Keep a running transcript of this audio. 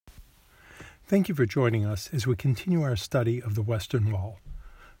Thank you for joining us as we continue our study of the Western Wall.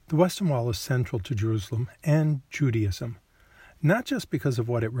 The Western Wall is central to Jerusalem and Judaism, not just because of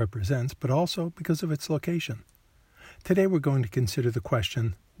what it represents, but also because of its location. Today we're going to consider the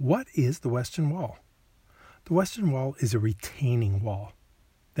question, what is the Western Wall? The Western Wall is a retaining wall.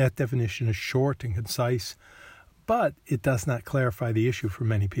 That definition is short and concise, but it does not clarify the issue for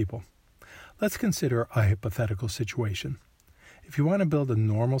many people. Let's consider a hypothetical situation. If you want to build a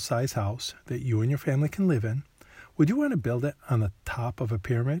normal-sized house that you and your family can live in, would you want to build it on the top of a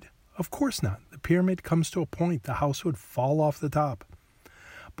pyramid? Of course not. The pyramid comes to a point, the house would fall off the top.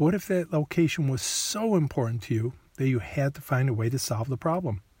 But what if that location was so important to you that you had to find a way to solve the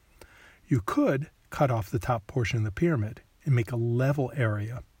problem? You could cut off the top portion of the pyramid and make a level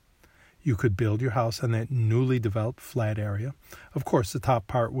area. You could build your house on that newly developed flat area. Of course, the top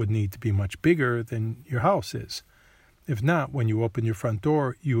part would need to be much bigger than your house is. If not, when you open your front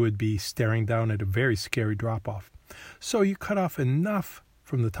door, you would be staring down at a very scary drop-off. So you cut off enough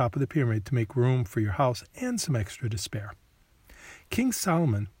from the top of the pyramid to make room for your house and some extra to spare. King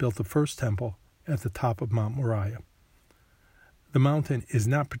Solomon built the first temple at the top of Mount Moriah. The mountain is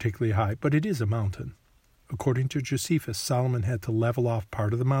not particularly high, but it is a mountain. According to Josephus, Solomon had to level off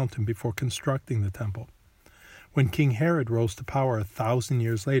part of the mountain before constructing the temple. When King Herod rose to power 1,000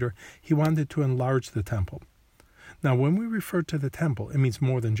 years later, he wanted to enlarge the temple. Now, when we refer to the temple, it means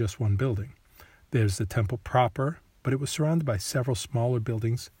more than just one building. There's the temple proper, but it was surrounded by several smaller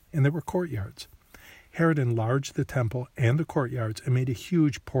buildings, and there were courtyards. Herod enlarged the temple and the courtyards and made a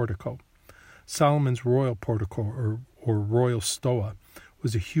huge portico. Solomon's royal portico, or royal stoa,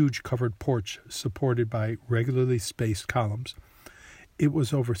 was a huge covered porch supported by regularly spaced columns. It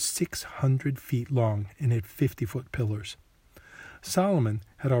was over 600 feet long and had 50-foot pillars. Solomon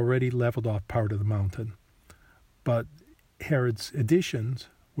had already leveled off part of the mountain. But Herod's additions,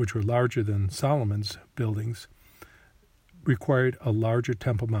 which were larger than Solomon's buildings, required a larger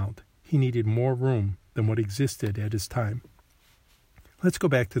Temple Mount. He needed more room than what existed at his time. Let's go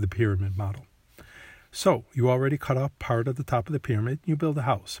back to the pyramid model. So, you already cut off part of the top of the pyramid, you build a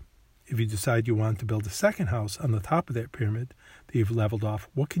house. If you decide you want to build a second house on the top of that pyramid that you've leveled off,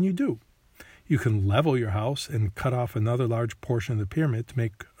 what can you do? You can level your house and cut off another large portion of the pyramid to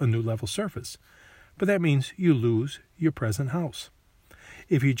make a new level surface. But that means you lose your present house.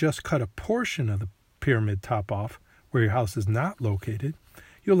 If you just cut a portion of the pyramid top off, where your house is not located,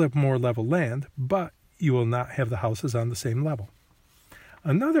 you'll have more level land, but you will not have the houses on the same level.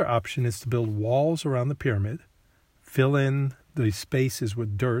 Another option is to build walls around the pyramid, fill in the spaces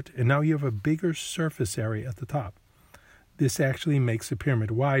with dirt, and now you have a bigger surface area at the top. This actually makes the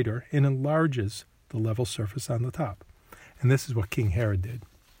pyramid wider and enlarges the level surface on the top. And this is what King Herod did.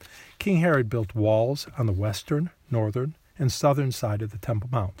 King Herod built walls on the western, northern, and southern side of the Temple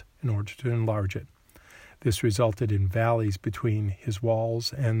Mount in order to enlarge it. This resulted in valleys between his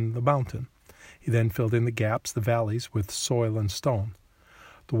walls and the mountain. He then filled in the gaps, the valleys, with soil and stone.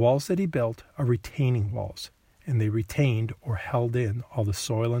 The walls that he built are retaining walls, and they retained or held in all the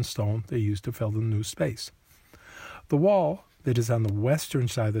soil and stone they used to fill the new space. The wall that is on the western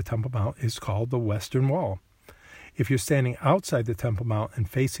side of the Temple Mount is called the Western Wall. If you're standing outside the Temple Mount and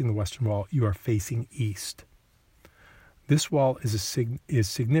facing the Western Wall, you are facing east. This wall is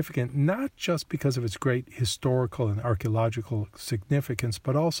significant not just because of its great historical and archaeological significance,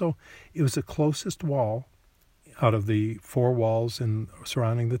 but also it was the closest wall out of the four walls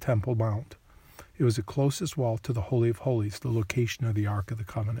surrounding the Temple Mount. It was the closest wall to the Holy of Holies, the location of the Ark of the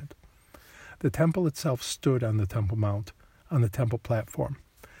Covenant. The temple itself stood on the Temple Mount, on the temple platform.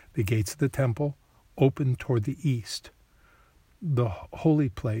 The gates of the temple opened toward the east. The holy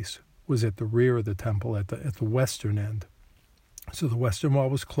place was at the rear of the temple at the western end. So the Western Wall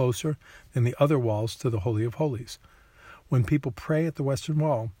was closer than the other walls to the Holy of Holies. When people pray at the Western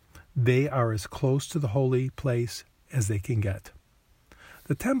Wall, they are as close to the holy place as they can get.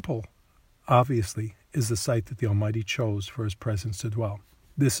 The temple, obviously, is the site that the Almighty chose for His presence to dwell.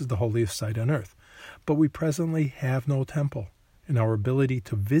 This is the holiest site on earth. But we presently have no temple, and our ability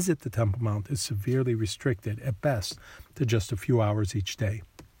to visit the Temple Mount is severely restricted, at best, to just a few hours each day.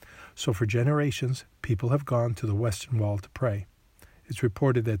 So for generations, people have gone to the Western Wall to pray. It's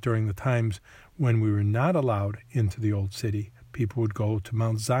reported that during the times when we were not allowed into the Old City, people would go to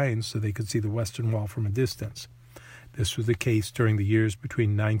Mount Zion so they could see the Western Wall from a distance. This was the case during the years between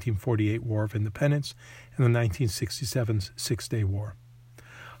 1948 War of Independence and the 1967 Six-Day War.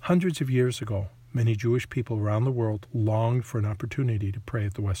 Hundreds of years ago, many Jewish people around the world longed for an opportunity to pray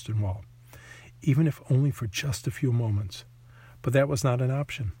at the Western Wall, even if only for just a few moments. But that was not an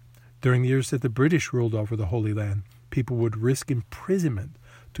option. During the years that the British ruled over the Holy Land, people would risk imprisonment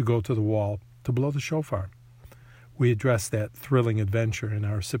to go to the wall to blow the shofar. We addressed that thrilling adventure in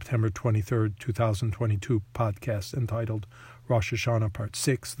our September 23, 2022 podcast entitled Rosh Hashanah Part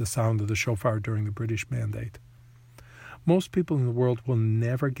 6, The Sound of the Shofar During the British Mandate. Most people in the world will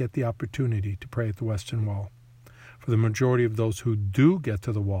never get the opportunity to pray at the Western Wall. For the majority of those who do get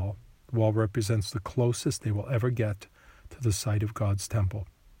to the wall represents the closest they will ever get to the site of God's temple.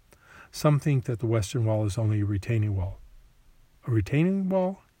 Some think that the Western Wall is only a retaining wall. A retaining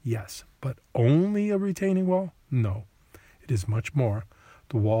wall? Yes. But only a retaining wall? No. It is much more.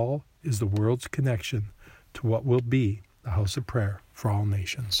 The wall is the world's connection to what will be the house of prayer for all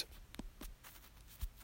nations.